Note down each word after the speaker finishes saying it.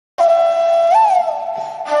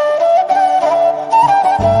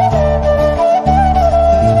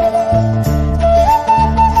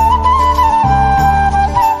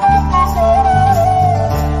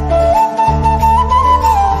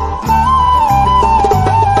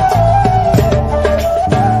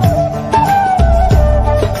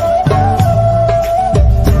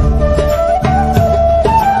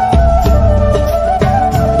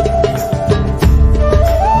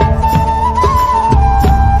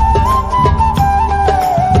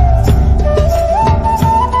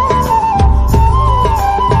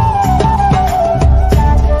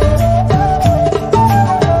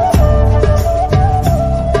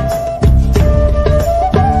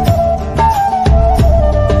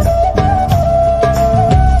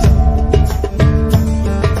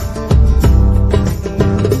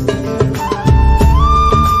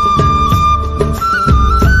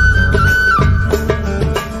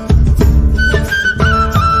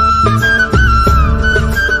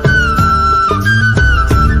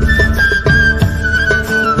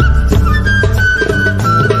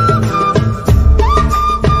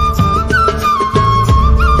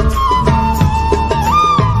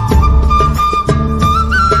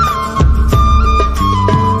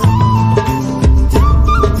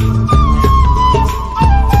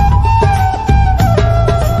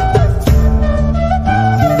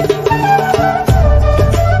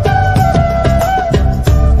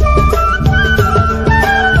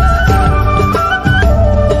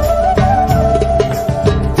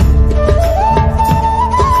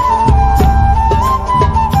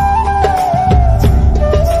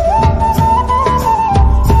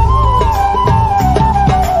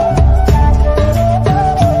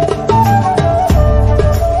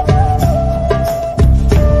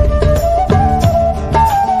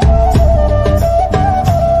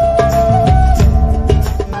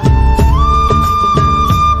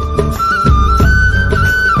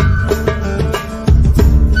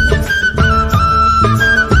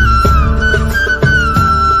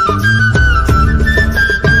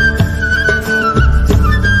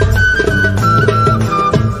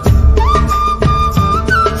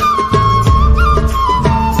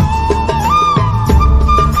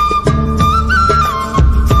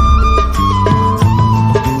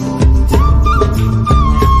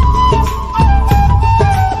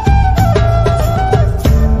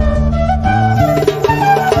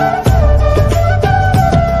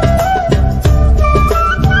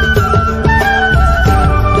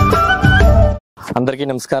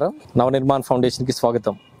నమస్కారం. నవనిర్మాణ్ ఫౌండేషన్కి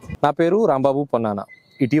స్వాగతం. నా పేరు రాంబాబు పొన్నాన.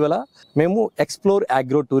 ఇటీవల మేము ఎక్స్ప్లోర్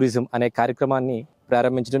అగ్రో టూరిజం అనే కార్యక్రమాన్ని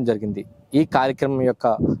ప్రారంభించడం జరిగింది. ఈ కార్యక్రమం యొక్క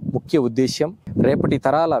ముఖ్య ఉద్దేశ్యం రేపటి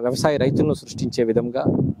తరాల వ్యవసాయ రైతులను సృష్టించే విధంగా,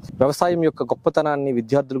 వ్యవసాయం యొక్క గొప్పతనాన్ని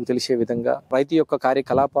విద్యార్థులకు తెలిసే విధంగా, రైతు యొక్క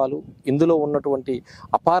కార్యకలాపాలు, ఇందులో ఉన్నటువంటి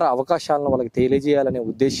అపార అవకాశాలను వాళ్ళకి తెలియజేయాలనే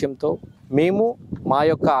ఉద్దేశ్యంతో మేము మా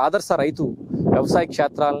యొక్క ఆదర్శ రైతు వ్యవసాయ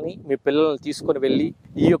క్షేత్రాలని మీ పిల్లలను తీసుకొని వెళ్ళి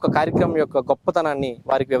ఈ యొక్క కార్యక్రమం యొక్క గొప్పతనాన్ని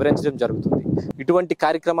వారికి వివరించడం జరుగుతుంది. ఇటువంటి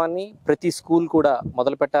కార్యక్రమాన్ని ప్రతి స్కూల్ కూడా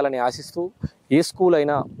మొదలు పెట్టాలని ఆశిస్తూ, ఏ స్కూల్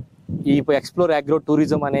అయినా ఈ ఎక్స్ప్లోర్ అగ్రో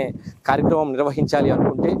టూరిజం అనే కార్యక్రమం నిర్వహించాలి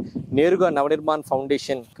అనుకుంటే నేరుగా నవనిర్మాణ్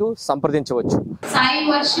ఫౌండేషన్ కు సంప్రదించవచ్చు.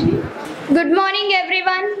 Good morning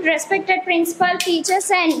everyone, respected principal, teachers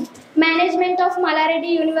and management of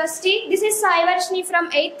Mallareddy University. This is Sai Varshini from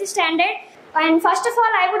 8th standard, and first of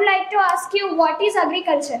all I would like to ask you, what is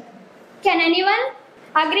agriculture? Can anyone?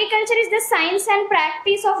 Agriculture is the science and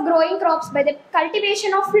practice of growing crops by the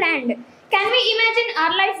cultivation of land. Can we imagine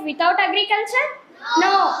our life without agriculture?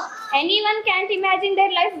 No. Anyone can't imagine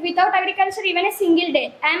their life without agriculture even a single day.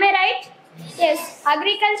 Am I right? Yes.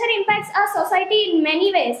 Agriculture impacts our society in many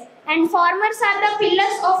ways, and farmers are the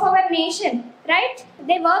pillars of our nation, right?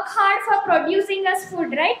 They work hard for producing us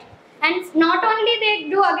food, right? And not only they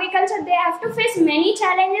do agriculture, they have to face many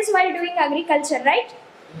challenges while doing agriculture, right?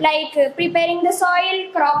 Like preparing the soil,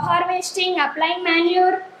 crop harvesting, applying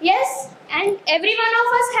manure. Yes, and every one of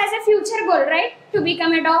us has a future goal, right? To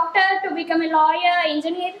become a doctor, to become a lawyer,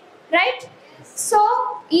 engineer, right? So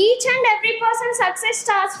each and every person's success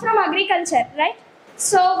starts from agriculture, right?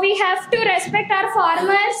 So we have to respect our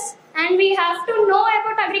farmers and we have to know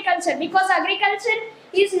about agriculture, because agriculture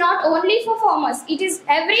is not only for farmers, it is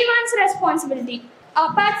everyone's responsibility.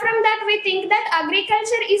 Apart from that, we think that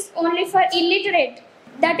agriculture is only for illiterate.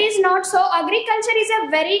 That is not so. Agriculture is a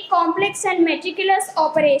very complex and meticulous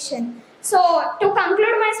operation. So to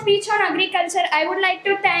conclude my speech on agriculture, I would like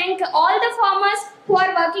to thank all the farmers who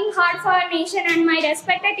are working hard for our nation, and my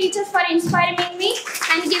respected teachers for inspiring me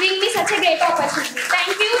and giving me such a great opportunity.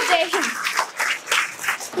 Thank you. Jai Hind.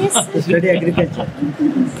 Yes. Study agriculture.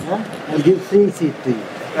 I'll give free seat to you.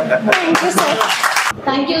 Thank you, sir.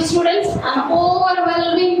 Thank you, students. An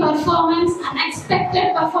overwhelming performance, unexpected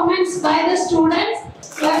performance by the students.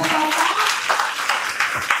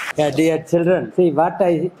 Yeah, dear children, see what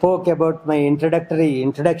I spoke about my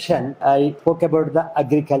introduction, I spoke about the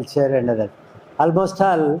agriculture and other. Almost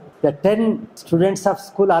all the 10 students of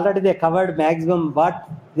school already they covered maximum what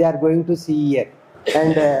they are going to see here.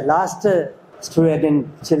 And last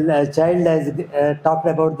child has talked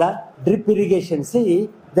about the drip irrigation. See,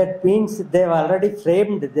 that means they have already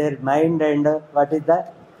framed their mind and what is the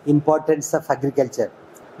importance of agriculture.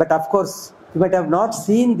 But of course, you might have not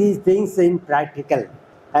seen these things in practical.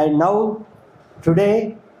 And now, today,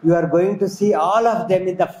 you are going to see all of them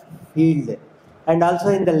in the field and also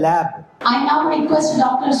in the lab. I now request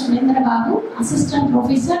Dr. Surendra Babu, Assistant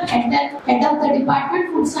Professor, Head of the Department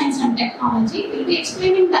Food Science and Technology, will be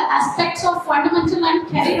explaining the aspects of fundamental and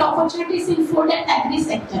career opportunities in food and agri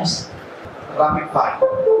sectors. Rapid fire.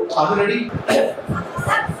 Are you ready?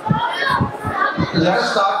 Let us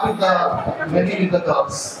start with the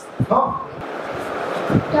girls. No?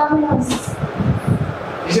 Dominoes.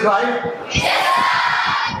 Is it right?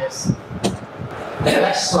 Yes. The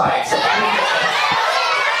next slide.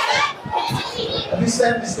 This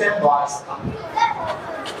time, boys.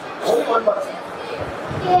 Only one person.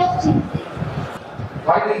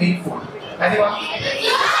 Why do you need food? Anyone?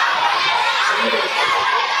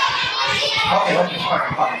 Okay,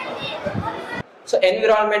 fine. So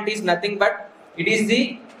environment is nothing but it is the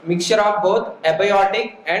mixture of both abiotic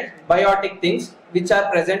and biotic things which are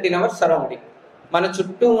present in our surrounding. మన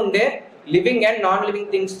చుట్టూ ఉండే living and non living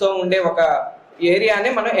things తో ఉండే ఒక ఏరియానే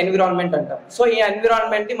మనం environment అంటాం. So ఈ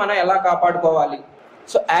environment ని మనం ఎలా కాపాడుకోవాలి?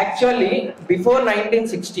 సో యాక్చువల్లీ బిఫోర్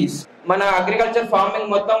 1960s మన అగ్రికల్చర్ ఫార్మింగ్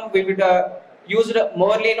మొత్తం యూజ్డ్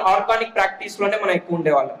మోర్లీ ఇన్ ఆర్గానిక్ ప్రాక్టీస్ లోనే మనం ఎక్కువ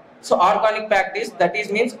ఉండేవాళ్ళం. So organic practice that is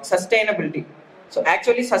means sustainability. So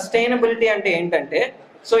actually sustainability అంటే ఏంటంటే,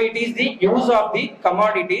 so it is the use of the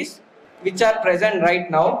commodities which are present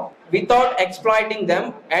right now without exploiting them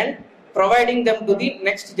and providing them to the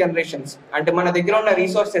next generations. అంటే మన దగ్గర ఉన్న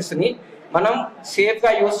resources ని మనం safe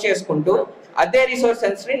గా use చేసుకుంటూ అదే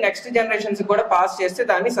రిసోర్సెస్ ని నెక్స్ట్ జనరేషన్స్ కూడా పాస్ చేస్తే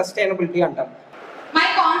దాన్ని సస్టైనబిలిటీ అంటాం. My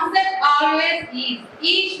concept always is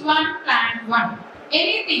each one plant one.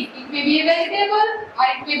 Anything, it may be a vegetable or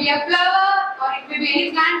it may be a flower or it may be any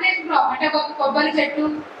plantation crop. అంటే ఒక కొబ్బరి చెట్టు,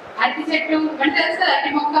 అరటి చెట్టు, ఇవన్నీ తెలుసు కదా,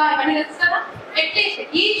 అరటి మొక్క ఇవన్నీ తెలుసు కదా. అట్లీస్ట్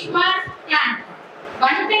ఈచ్ వన్ ప్లాంట్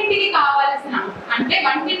వంటింటికి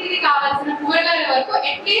కావాల్సిన కూరగాయల వరకు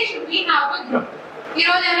at least we have to grow. ఈ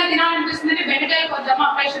రోజు ఏమైనా తినాలనిపిస్తుంది బెండకాయలు కొద్దామా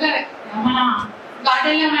ఫ్రెష్గా మన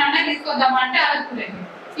గార్డెన్లో ఏమైనా తీసుకొద్దామా అంటే అడుగుతుంది.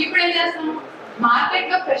 ఇప్పుడు ఏం చేస్తాం, మార్కెట్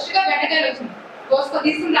లో ఫ్రెష్ గా బెండకాయలు వచ్చింది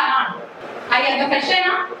తీసుకుంటానా అది అంత ఫ్రెష్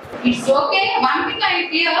అయినా it's okay. One thing I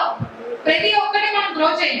clear, ప్రతి ఒక్కటి మనం గ్రో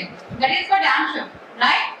చేయాలి. That is for damn sure,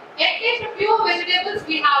 right? At least a few vegetables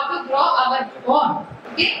we have to grow our own.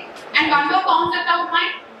 Okay? And one more concept of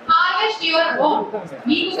mine, harvest your own.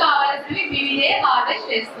 మీకు కావాల్సినవి మీరే harvest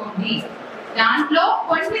చేసుకోండి. దాంట్లో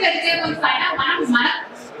కొన్ని వెజిటేబుల్స్ అయినా మనం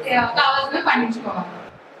కావాల్సినవి పండించుకోవాలి.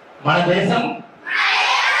 మన దేశం,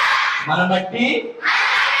 మన మట్టి,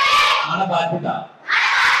 మన బాధ్యత.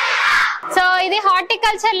 సో ఇది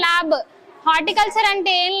హార్టికల్చర్ ల్యాబ్. హార్టికల్చర్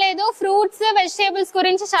అంటే ఏం లేదు, ఫ్రూట్స్ వెజిటేబుల్స్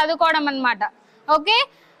గురించి చదువుకోవడం అన్నమాట. ఓకే,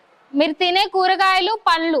 మీరు తినే కూరగాయలు,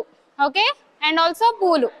 పళ్ళు, ఓకే, అండ్ ఆల్సో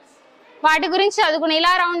పూలు, వాటి గురించి చదువుకుని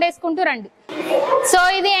ఇలా రౌండ్ వేసుకుంటూ రండి. సో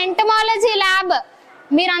ఇది ఎంటమాలజీ ల్యాబ్.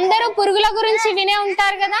 మీరందరూ పురుగుల గురించి వినే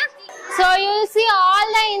ఉంటారు కదా. So you see all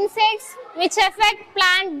the insects which effect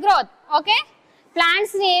plant growth. Okay,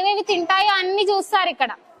 plants ఏవేవి తింటాయో అన్ని చూస్తారు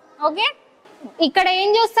ఇక్కడ. ఓకే, ఇక్కడ ఏం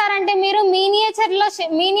చూస్తారంటే మీరు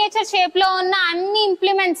మీనియేచర్ షేప్ లో ఉన్న అన్ని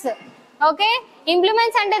ఇంప్లిమెంట్స్. ఓకే,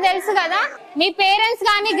 ఇంప్లిమెంట్స్ అంటే తెలుసు కదా, మీ పేరెంట్స్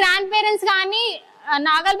కానీ గ్రాండ్ పేరెంట్స్ కానీ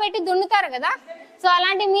నాగలు పెట్టి దున్నుతారు కదా. సో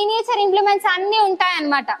అలాంటి మీనియేచర్ ఇంప్లిమెంట్స్ అన్ని ఉంటాయి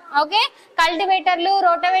అన్నమాట. ఓకే, కల్టివేటర్లు,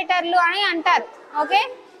 రోటవేటర్లు అని అంటారు. ఓకే,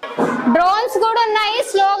 డ్రోన్స్ కూడా ఉన్నాయి,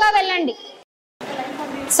 స్లోగా వెళ్ళండి.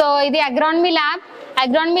 సో ఇది అగ్రానమీ ల్యాబ్.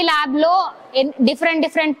 అగ్రానమీ ల్యాబ్ లో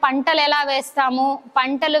డిఫరెంట్ పంటలు ఎలా వేస్తాము,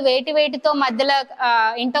 పంటలు వేటితో మధ్యలో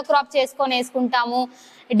ఇంటర్క్రాప్ చేసుకొని వేసుకుంటాము,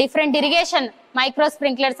 డిఫరెంట్ ఇరిగేషన్, మైక్రో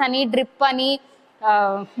స్ప్రింక్లర్స్ అని, డ్రిప్ అని,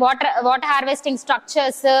 water harvesting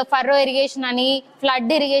structures, furrow irrigation అని,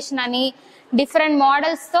 ఫ్లడ్ ఇరిగేషన్ అని, డిఫరెంట్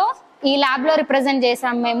మోడల్స్ తో ఈ ల్యాబ్ లో రిప్రజెంట్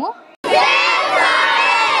చేసాం మేము.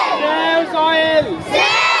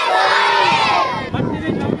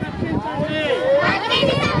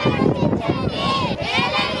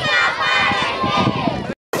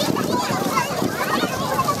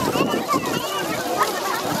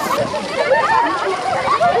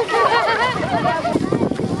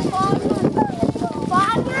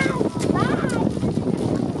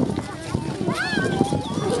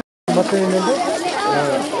 మొత్తం ఏంటంటే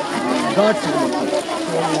ఘాట్స్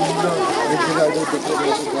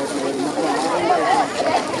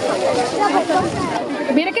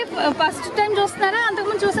బీరకాయ ఫస్ట్ టైం చూస్తున్నారా,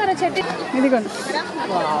 అంతకుముందు చూసారా చెట్టు? ఇదిగోండి,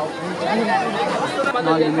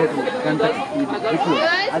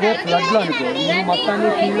 అదే ఫ్లడ్ లో అనుకో నువ్వు మొత్తాన్ని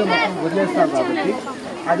ఫీల్డ్ మొత్తం వదిలేస్తావు కాబట్టి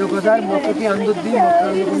అది ఒకసారి మొక్కకి అందుద్ది, మొక్క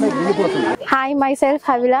అందుకుండా వెళ్ళిపోతుంది. Hi, myself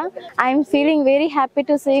Havila. I am feeling very happy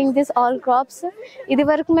to seeing this all crops. ఇది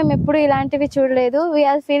వరకు మేము ఎప్పుడు ఇలాంటివి చూడలేదు. We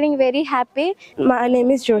are feeling very happy. My name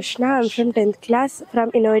is Joshna. I'm from 10th class from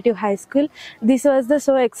Innovative High School. This was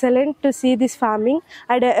so excellent to see this farming.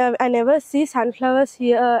 I never see sunflowers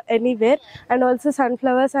here anywhere, and also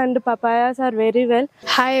sunflowers and papayas are very well.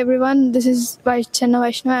 Hi everyone, this is Vaishna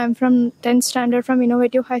Vaishnav. I'm from 10th standard from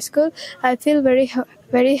Innovative High School. I feel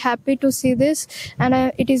very happy to see this, and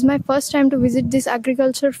it is my first time to visit this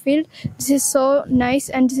agriculture field. This is so nice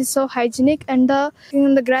and this is so hygienic, and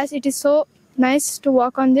in the grass it is so nice to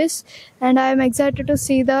walk on this, and I am excited to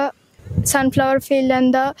see the sunflower field and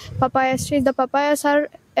the papaya trees. The papayas are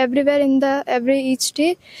everywhere in each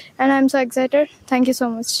tree, and I am so excited. Thank you so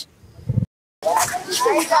much.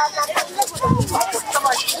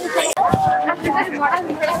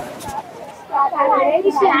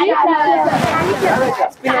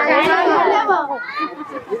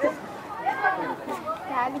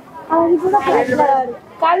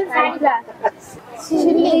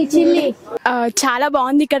 చాలా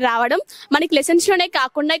బాగుంది ఇక్కడ రావడం. మనకి lessons లోనే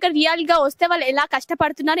కాకుండా ఇక్కడ real గా వస్తే వాళ్ళు ఎలా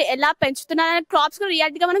కష్టపడుతున్నారు, ఎలా పెంచుతున్నారు అనే క్రాప్స్ కూడా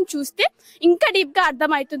రియాలిటీగా మనం చూస్తే ఇంకా డీప్ గా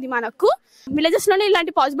అర్థం అవుతుంది. మనకు విలేజెస్ లోనే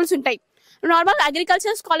ఇలాంటి పాసిబుల్స్ ఉంటాయి. నార్మల్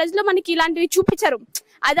అగ్రికల్చర్ కాలేజ్ లో మనకి ఇలాంటివి చూపించారు,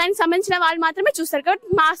 దానికి సంబంధించిన వాళ్ళు మాత్రమే చూస్తారు. కాబట్టి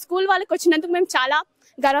మా స్కూల్ వాళ్ళకి వచ్చినందుకు మేము చాలా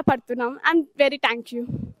గర్వపడుతున్నాం. I'm very thank you.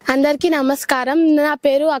 అందరికీ నమస్కారం. నా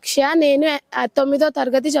పేరు అక్షయ. నేను 9వ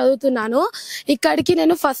తరగతి చదువుతున్నాను. ఇక్కడికి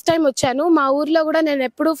నేను ఫస్ట్ టైం వచ్చాను. మా ఊర్లో కూడా నేను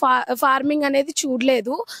ఎప్పుడు ఫార్మింగ్ అనేది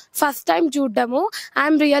చూడలేదు, ఫస్ట్ టైం చూడడము.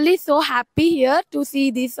 I'm really so happy here to see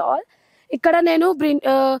this all. ఇక్కడ నేను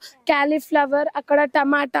క్యాలీఫ్లవర్, అక్కడ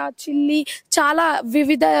టమాటా, చిల్లీ, చాలా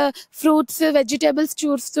వివిధ ఫ్రూట్స్, వెజిటేబుల్స్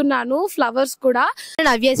చూస్తున్నాను, ఫ్లవర్స్ కూడా.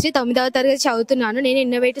 నవ్యశ్రీ 9వ తరగతి చదువుతున్నాను. నేను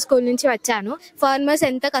ఇన్నోవేటివ్ స్కూల్ నుంచి వచ్చాను. ఫార్మర్స్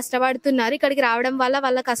ఎంత కష్టపడుతున్నారు, ఇక్కడికి రావడం వల్ల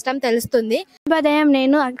వాళ్ళ కష్టం తెలుస్తుంది. ఉదయం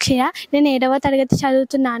నేను అక్షయ, నేను 7వ తరగతి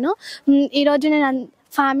చదువుతున్నాను. ఈరోజు నేను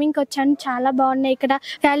ఫార్మింగ్కి వచ్చాను. చాలా బాగున్నాయి. ఇక్కడ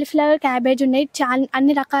కాలీఫ్లవర్, క్యాబేజ్ ఉన్నాయి. చాలా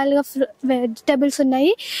అన్ని రకాలుగా వెజిటబుల్స్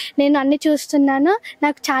ఉన్నాయి. నేను అన్ని చూస్తున్నాను.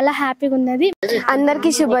 నాకు చాలా హ్యాపీగా ఉన్నది.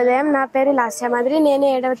 అందరికీ శుభోదయం. నా పేరు లాస్యమాద్రి. నేను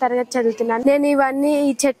 7వ తరగతి చదువుతున్నాను. నేను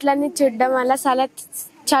ఈ చెట్లన్నీ చూడడం వల్ల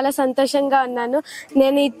చాలా సంతోషంగా ఉన్నాను.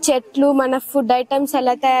 నేను ఈ చెట్లు, మన ఫుడ్ ఐటమ్స్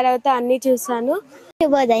ఎలా తయారవుతాయి అన్ని చూసాను.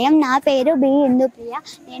 శుభోదయం. నా పేరు బి ఇందుప్రియ.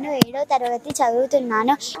 నేను 7వ తరగతి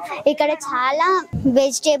చదువుతున్నాను. ఇక్కడ చాలా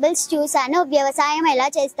వెజిటేబుల్స్ చూసాను. వ్యవసాయం ఎలా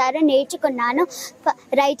చేస్తారో నేర్చుకున్నాను.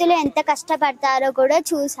 రైతులు ఎంత కష్టపడతారో కూడా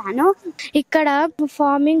చూసాను. ఇక్కడ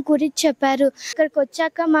ఫార్మింగ్ గురించి చెప్పారు. ఇక్కడికి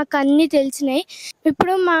వచ్చాక మాకు అన్ని తెలిసినాయి.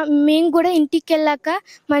 ఇప్పుడు మేము కూడా ఇంటికి వెళ్ళాక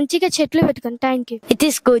మంచిగా చెట్లు పెట్టుకున్నాం. Thank you. It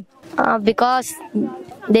is good because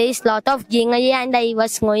there is lot of greenery and I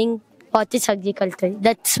was knowing what is agriculture.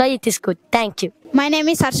 That's why it is good. Thank you. My name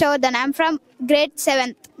is Harshavardhan. I am from grade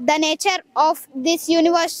 7th. The nature of this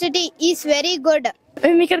university is very good.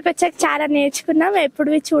 మేము ఇక్కడికి వచ్చాక చాలా నేర్చుకున్నాం.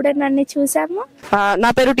 ఎప్పుడు చూడండి అన్ని చూసాము. నా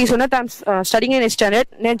పేరు tea సునత్. I'm studying in standard.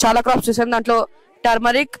 నేను చాలా క్రాప్స్ చూసాను. దాంట్లో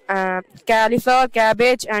turmeric, cauliflower,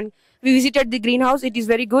 cabbage and we visited the greenhouse. It is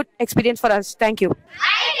very good experience for us. Thank you.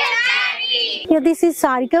 Yeah, this is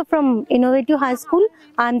Sarika from Innovative High School.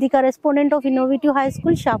 I am the correspondent of Innovative High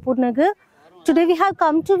School, Shapur Nagar. Today we have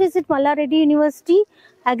come to visit Mallareddy University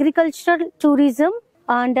Agricultural Tourism,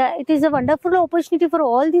 and it is a wonderful opportunity for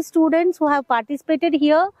all the students who have participated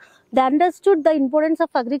here. They understood the importance of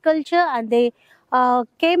agriculture and they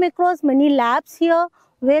came across many labs here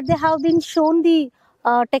where they have been shown the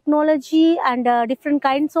technology and different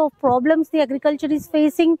kinds of problems the agriculture is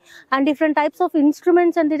facing and different types of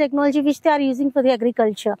instruments and the technology which they are using for the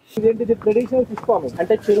agriculture. ఇదేంటిది traditional fish farming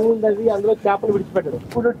అంటే చెరువులది అందులో చేపలు విడిచిపెట్టడం.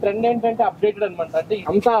 ఇప్పుడు trend ఏంటంటే updated అనమాట. అంటే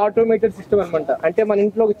అంతా ఆటోమేటెడ్ సిస్టమ్ అనమాట. అంటే మన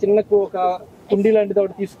ఇంట్లో ఒక చిన్న ఒక కుండీ లాంటిది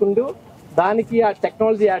ఒకటి తీసుకుంటూ దానికి ఆ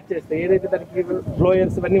టెక్నాలజీ యాడ్ చేస్తే ఏదైతే దానికి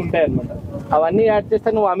బ్లోయర్స్ ఇవన్నీ ఉంటాయన్నమాట. అవన్నీ యాడ్ చేస్తే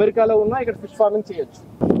నువ్వు అమెరికాలో ఉన్నా ఇక్కడ ఫిష్ ఫార్మింగ్ చేయొచ్చు.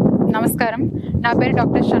 నమస్కారం. నా పేరు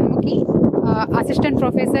doctor Shanmukhi. Assistant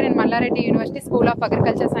professor in Mallareddy university school of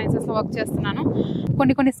agriculture సైన్సెస్లో work చేస్తున్నాను.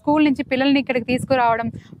 కొన్ని స్కూల్ నుంచి పిల్లల్ని ఇక్కడికి తీసుకురావడం,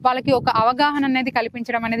 వాళ్ళకి ఒక అవగాహన అనేది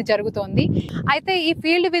కల్పించడం అనేది జరుగుతోంది. అయితే ఈ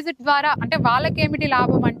ఫీల్డ్ విజిట్ ద్వారా అంటే వాళ్ళకి ఏమిటి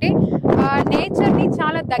లాభం అంటే నేచర్ని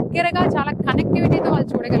చాలా దగ్గరగా, చాలా కనెక్టివిటీతో వాళ్ళు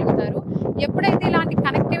చూడగలుగుతారు. ఎప్పుడైతే ఇలాంటి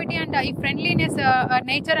కనెక్టివిటీ అండ్ ఈ ఫ్రెండ్లీనెస్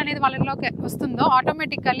నేచర్ అనేది వాళ్ళలోకి వస్తుందో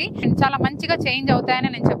ఆటోమేటికల్లీ చాలా మంచిగా చేంజ్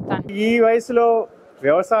అవుతాయని నేను చెప్తాను. ఈ వయసులో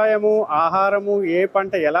వ్యవసాయము, ఆహారము, ఏ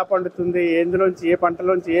పంట ఎలా పండుతుంది, ఎందులోంచి ఏ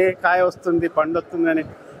పంటలోంచి ఏ కాయ వస్తుంది, పండు వస్తుంది అని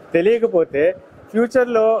తెలియకపోతే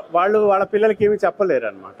ఫ్యూచర్లో వాళ్ళ పిల్లలకి ఏమి చెప్పలేరు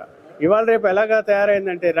అనమాట. ఇవాళ రేపు ఎలాగా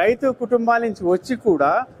తయారైందంటే రైతు కుటుంబాల నుంచి వచ్చి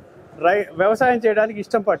కూడా వ్యవసాయం చేయడానికి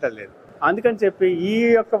ఇష్టం పట్టలేదు. అందుకని చెప్పి ఈ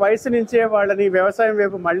యొక్క వయసు నుంచే వాళ్ళని వ్యవసాయం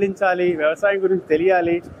వైపు మళ్లించాలి, వ్యవసాయం గురించి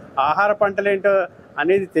తెలియాలి, ఆహార పంటలేంటో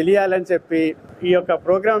అనేది తెలియాలని చెప్పి ఈ యొక్క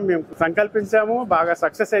ప్రోగ్రామ్ మేము సంకల్పించాము. బాగా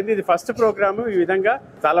సక్సెస్ అయింది. ఇది ఫస్ట్ ప్రోగ్రామ్. ఈ విధంగా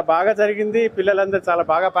చాలా బాగా జరిగింది. పిల్లలందరూ చాలా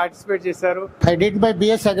బాగా పార్టిసిపేట్ చేశారు. I did my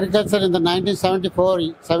BS Agriculture in the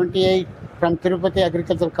 1974-78 from Tirupati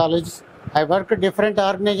Agricultural College. I worked with different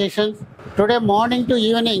organizations. Today morning to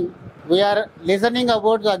evening we are listening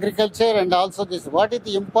about the agriculture and also this. What is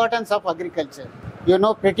the importance of agriculture? You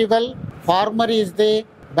know pretty well, farmer is the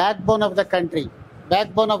backbone of the country,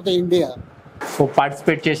 backbone of the India. So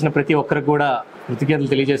participate చేసిన ప్రతి ఒక్కరికి కూడా కృతజ్ఞతలు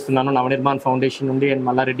తెలియజేస్తున్నాను. Navnirman foundation నుండి and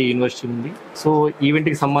Mallareddy university నుండి. So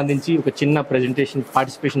ఈవెంట్కి సంబంధించి ఒక చిన్న ప్రెజెంటేషన్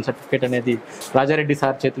పార్టిసిపేషన్ సర్టిఫికేట్ అనేది రాజారెడ్డి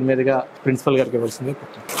సార్ చేతుల మీదుగా ప్రిన్సిపల్ గారికి ఇవ్వాల్సింది.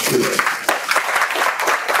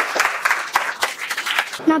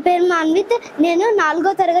 నా పేరు మాన్విత్. నేను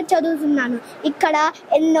 4వ తరగతి చదువుతున్నాను. ఇక్కడ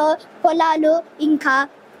ఎన్నో పొలాలు ఇంకా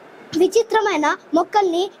విచిత్రమైన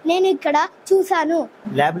మొక్కల్ని నేను ఇక్కడ చూశాను.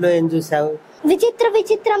 ల్యాబ్ లో ఏం చూసావు?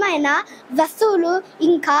 విచిత్రమైన వస్తువులు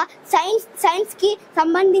ఇంకా సైన్స్ కి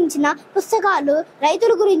సంబంధించిన పుస్తకాలు,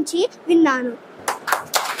 రైతుల గురించి విన్నాను.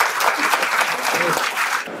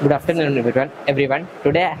 Good afternoon everyone.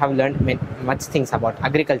 Today I have learned much things about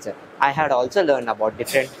agriculture. I had also learned about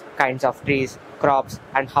different kinds of trees, crops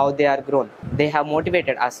and how they are grown. They have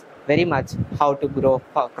motivated us very much how to grow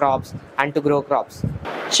crops and to grow crops.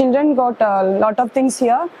 Children got a lot of things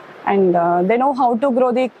here and they know how to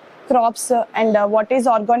grow the crops and what is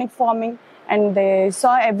organic farming, and they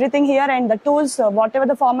saw everything here and the tools whatever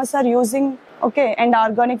the farmers are using, okay, and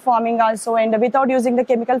organic farming also, and without using the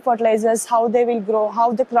chemical fertilizers, how they will grow, how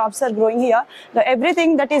the crops are growing here,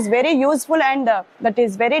 everything that is very useful and that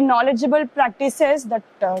is very knowledgeable practices that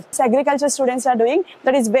agriculture students are doing,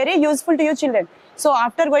 that is very useful to you children. So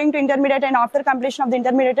after going to intermediate and after completion of the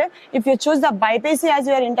intermediate, if you choose the BPC as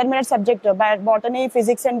your intermediate subject, botany,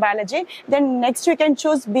 physics and biology, then next you can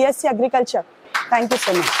choose BSc Agriculture. Thank you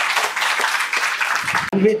so much.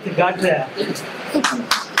 With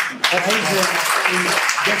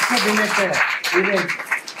just a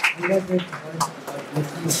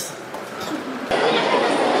minute.